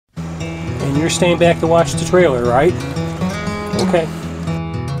And you're staying back to watch the trailer, right? Okay.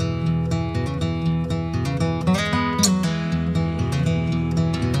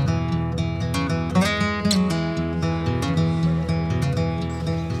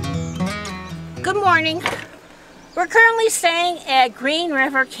 Good morning. We're currently staying at Green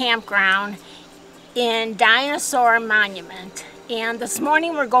River Campground in Dinosaur Monument. And this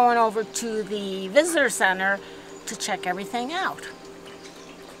morning we're going over to the visitor center to check everything out.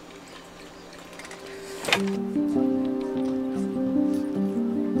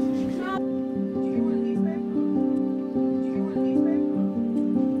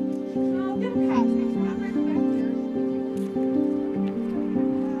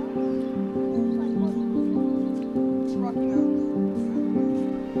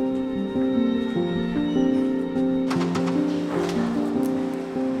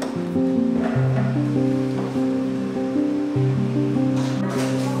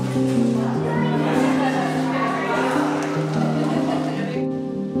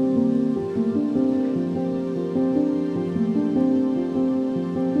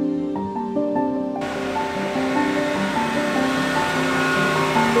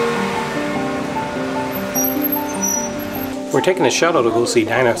 We're taking a shuttle to go see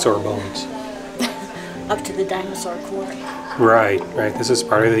dinosaur bones. Up to the dinosaur quarry. Right. This is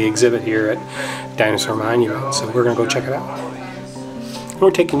part of the exhibit here at Dinosaur Monument, so we're going to go check it out.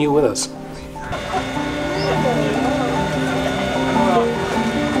 We're taking you with us.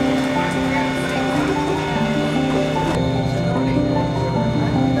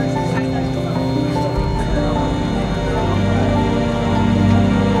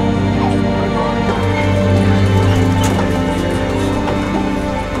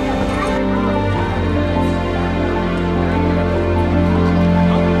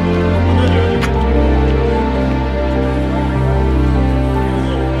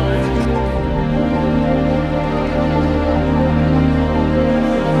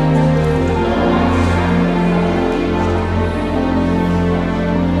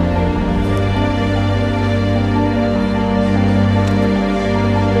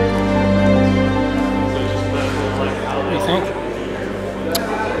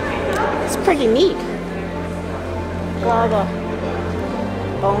 Pretty neat. Look at all the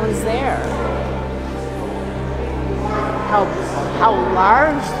bones there. How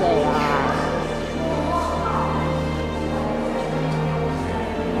large they are.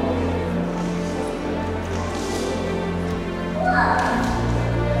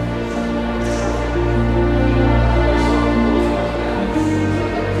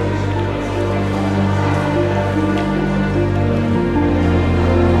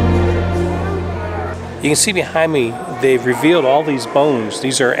 You can see behind me, they've revealed all these bones.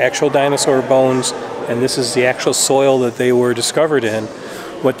 These are actual dinosaur bones, and this is the actual soil that they were discovered in.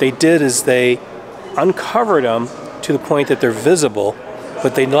 What they did is they uncovered them to the point that they're visible,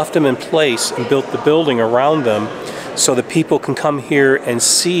 but they left them in place and built the building around them so that people can come here and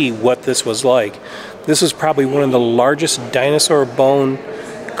see what this was like. This is probably one of the largest dinosaur bone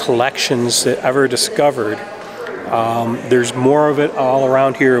collections that ever discovered. There's more of it all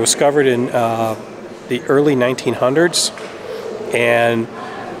around here. It was discovered in the early 1900s, and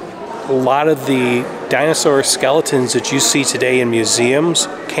a lot of the dinosaur skeletons that you see today in museums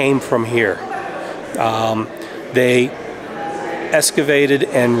came from here. They excavated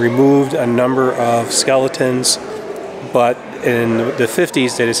and removed a number of skeletons, but in the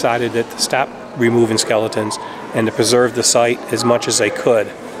 50s they decided that to stop removing skeletons and to preserve the site as much as they could.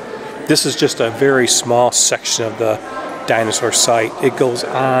 This is just a very small section of the dinosaur site. It goes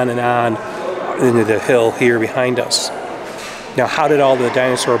on and on into the hill here behind us. Now, how did all the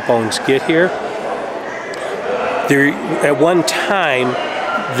dinosaur bones get here? At one time,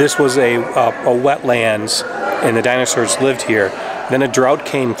 this was a wetlands, and the dinosaurs lived here. Then a drought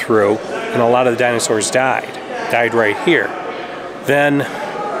came through, and a lot of the dinosaurs died right here. Then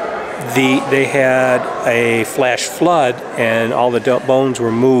they had a flash flood, and all the bones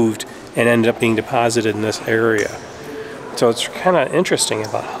were moved and ended up being deposited in this area. So it's kind of interesting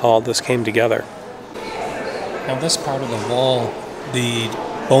about how all this came together. Now this part of the wall, the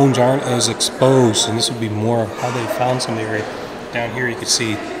bones aren't as exposed, and this would be more of how they found some of the area. Down here you can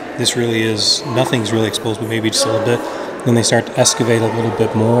see this really is, nothing's really exposed, but maybe just a little bit. Then they start to excavate a little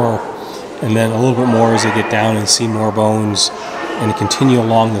bit more, and then a little bit more as they get down and see more bones, and continue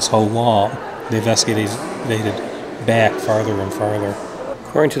along this whole wall. They've excavated back farther and farther.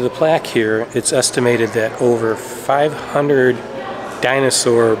 According to the plaque here, it's estimated that over 500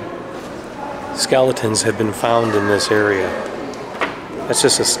 dinosaur skeletons have been found in this area. That's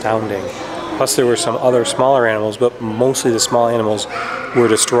just astounding. Plus there were some other smaller animals, but mostly the small animals were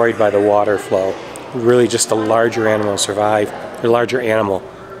destroyed by the water flow. Really just the larger animals survive. The larger animal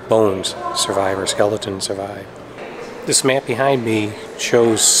bones survive, or skeletons survive. This map behind me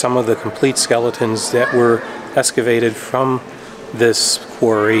shows some of the complete skeletons that were excavated from this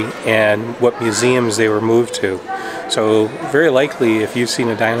quarry and what museums they were moved to. So very likely, if you've seen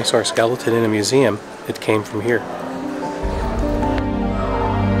a dinosaur skeleton in a museum, it came from here.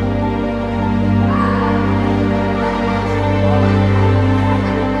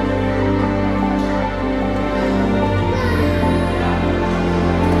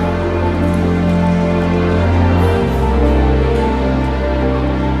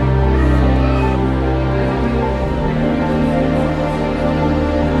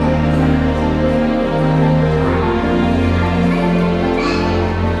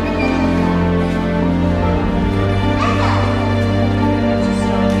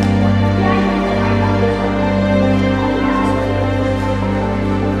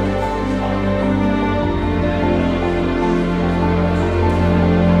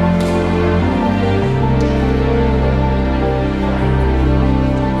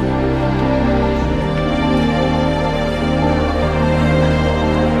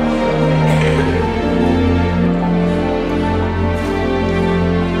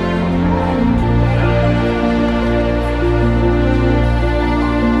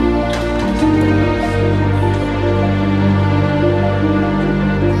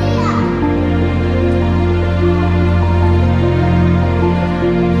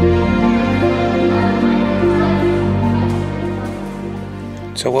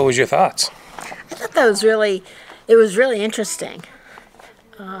 So what was your thoughts? I thought that was really interesting.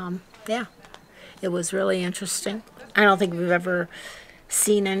 Yeah, it was really interesting. I don't think we've ever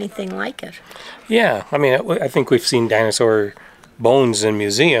seen anything like it. Yeah, I mean, I think we've seen dinosaur bones in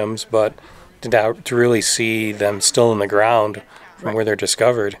museums, but to really see them still in the ground from where they're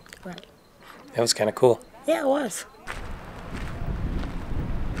discovered, right, that was kind of cool. Yeah, it was.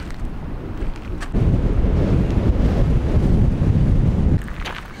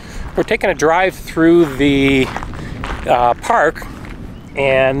 We're taking a drive through the park,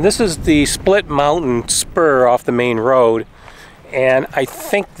 and this is the Split Mountain spur off the main road, and I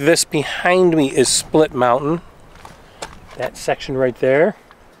think this behind me is Split Mountain, that section right there.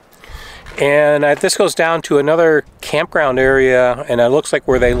 And this goes down to another campground area, and it looks like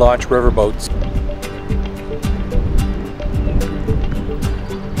where they launch riverboats.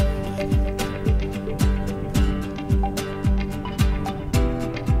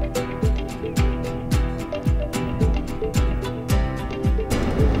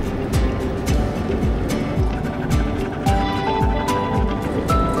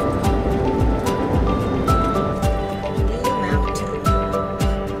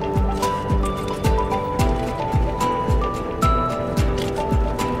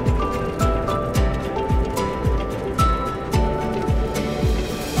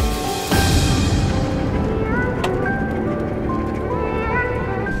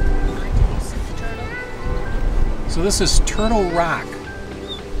 So this is Turtle Rock.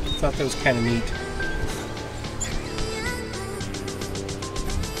 I thought that was kind of neat.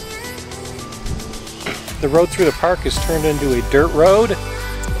 The road through the park is turned into a dirt road,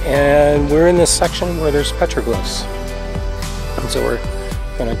 and we're in this section where there's petroglyphs. And so we're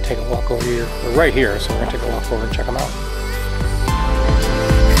going to take a walk over here. We're right here, so we're going to take a walk over and check them out.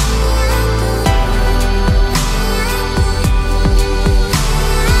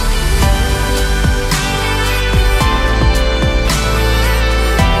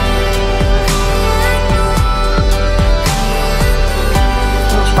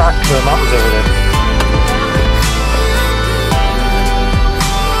 The mountains over there.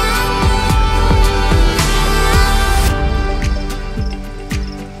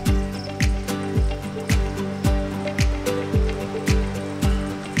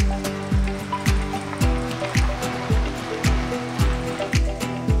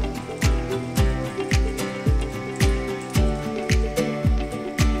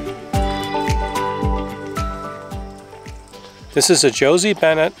 This is a Josie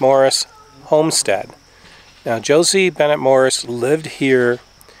Bennett Morris homestead. Now, Josie Bennett Morris lived here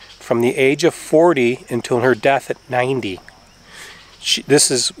from the age of 40 until her death at 90. This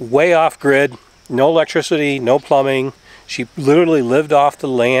is way off grid, no electricity, no plumbing. She literally lived off the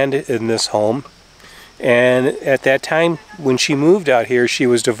land in this home. And at that time, when she moved out here, she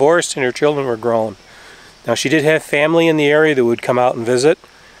was divorced and her children were grown. Now, she did have family in the area that would come out and visit,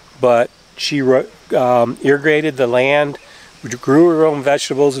 but she irrigated the land, grew her own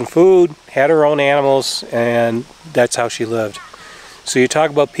vegetables and food, had her own animals, and that's how she lived. So you talk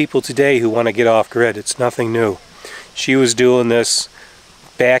about people today who want to get off grid, it's nothing new. She was doing this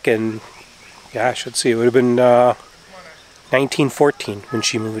back in, gosh, let's see, it would have been 1914 when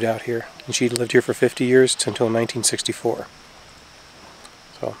she moved out here. And she lived here for 50 years until 1964.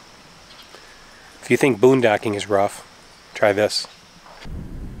 So, if you think boondocking is rough, try this.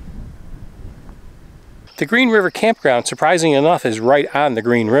 The Green River Campground, surprisingly enough, is right on the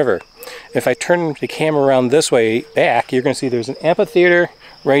Green River. If I turn the camera around this way back, you're going to see there's an amphitheater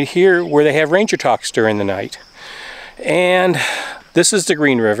right here where they have ranger talks during the night. And this is the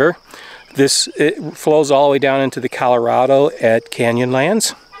Green River. It flows all the way down into the Colorado at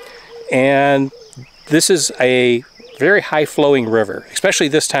Canyonlands. And this is a very high flowing river, especially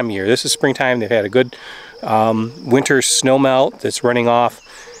this time of year. This is springtime. They've had a good winter snow melt that's running off.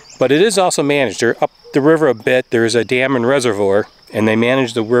 But it is also managed. They're up the river a bit. There's a dam and reservoir, and they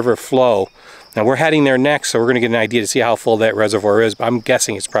manage the river flow. Now we're heading there next, so we're going to get an idea to see how full that reservoir is. But I'm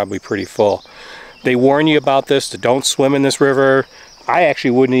guessing it's probably pretty full. They warn you about this, to don't swim in this river. I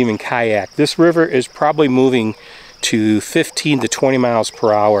actually wouldn't even kayak. This river is probably moving to 15 to 20 miles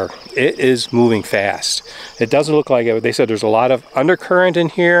per hour. It is moving fast. It doesn't look like it. They said there's a lot of undercurrent in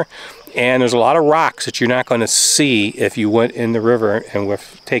here, and there's a lot of rocks that you're not going to see if you went in the river and were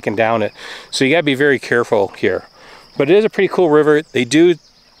taken down it. So you got to be very careful here. But it is a pretty cool river. They do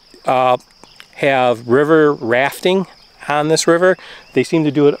have river rafting on this river. They seem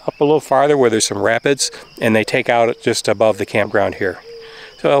to do it up a little farther where there's some rapids, and they take out just above the campground here.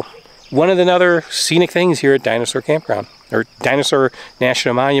 So one of the other scenic things here at Dinosaur Campground, or Dinosaur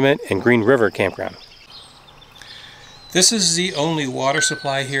National Monument and Green River Campground. This is the only water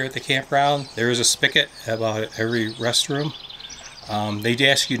supply here at the campground. There is a spigot at about every restroom. They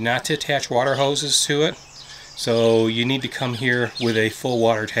ask you not to attach water hoses to it, so you need to come here with a full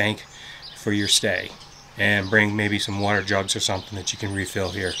water tank for your stay and bring maybe some water jugs or something that you can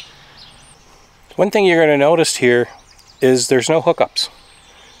refill here. One thing you're going to notice here is there's no hookups.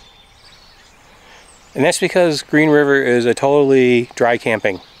 And that's because Green River is a totally dry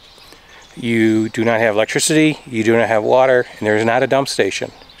camping. You do not have electricity, you do not have water, and there's not a dump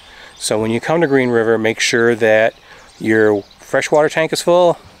station. So when you come to Green River, make sure that your freshwater tank is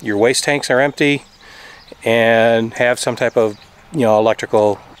full, your waste tanks are empty, and have some type of,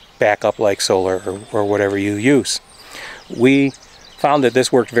 electrical backup like solar or whatever you use. We found that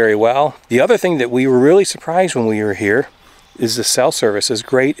this worked very well. The other thing that we were really surprised when we were here is the cell service is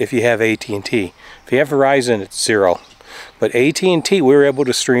great if you have AT&T. If you have Verizon, it's zero. But AT&T we were able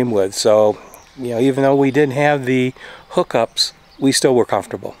to stream with, so even though we didn't have the hookups, we still were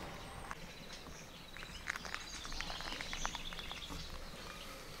comfortable.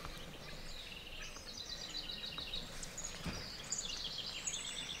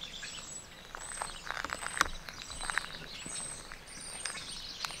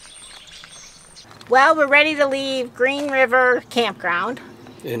 Well, we're ready to leave Green River Campground.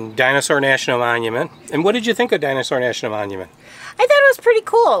 In Dinosaur National Monument. And what did you think of Dinosaur National Monument? I thought it was pretty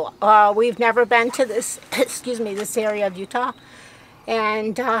cool. We've never been to this, this area of Utah.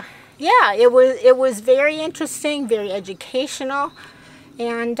 And yeah, it was very interesting, very educational,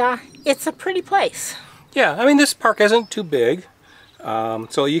 and it's a pretty place. Yeah, I mean, this park isn't too big,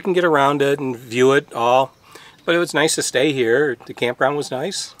 so you can get around it and view it all. But it was nice to stay here. The campground was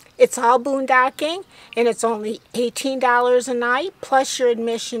nice. It's all boondocking, and it's only $18 a night, plus your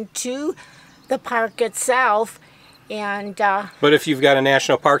admission to the park itself. And but if you've got a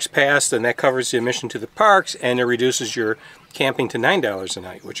National Parks Pass, then that covers the admission to the parks, and it reduces your camping to $9 a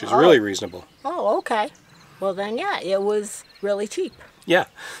night, which is really reasonable. Oh, okay. Well then, yeah, it was really cheap. Yeah,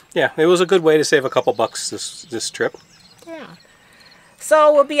 it was a good way to save a couple bucks this trip. Yeah.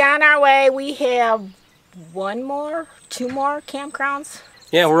 So we'll be on our way. We have two more campgrounds.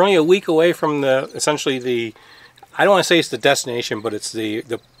 Yeah, we're only a week away from essentially the, I don't want to say it's the destination, but it's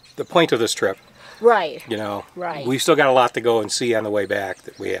the point of this trip. Right. Right. We've still got a lot to go and see on the way back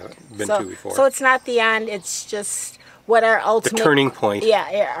that we haven't been to before. So it's not the end, it's just what our ultimate... The turning point.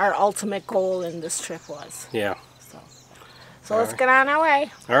 Yeah, our ultimate goal in this trip was. Yeah. So let's get on our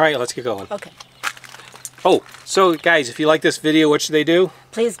way. All right, let's get going. Okay. Oh, so guys, if you like this video, what should they do?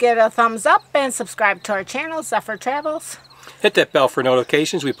 Please give it a thumbs up and subscribe to our channel, Zephyr Travels. Hit that bell for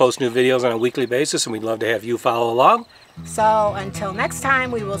notifications. We post new videos on a weekly basis, and we'd love to have you follow along. So until next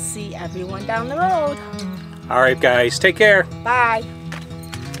time, we will see everyone down the road. All right, guys, take care. Bye.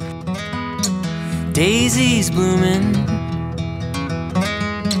 Daisies blooming,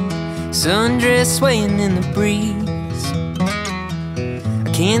 sundress swaying in the breeze.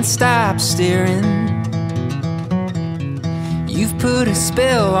 I can't stop staring. You've put a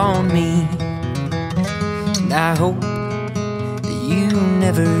spell on me, and I hope you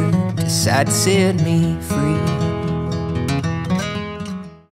never decide to set me free.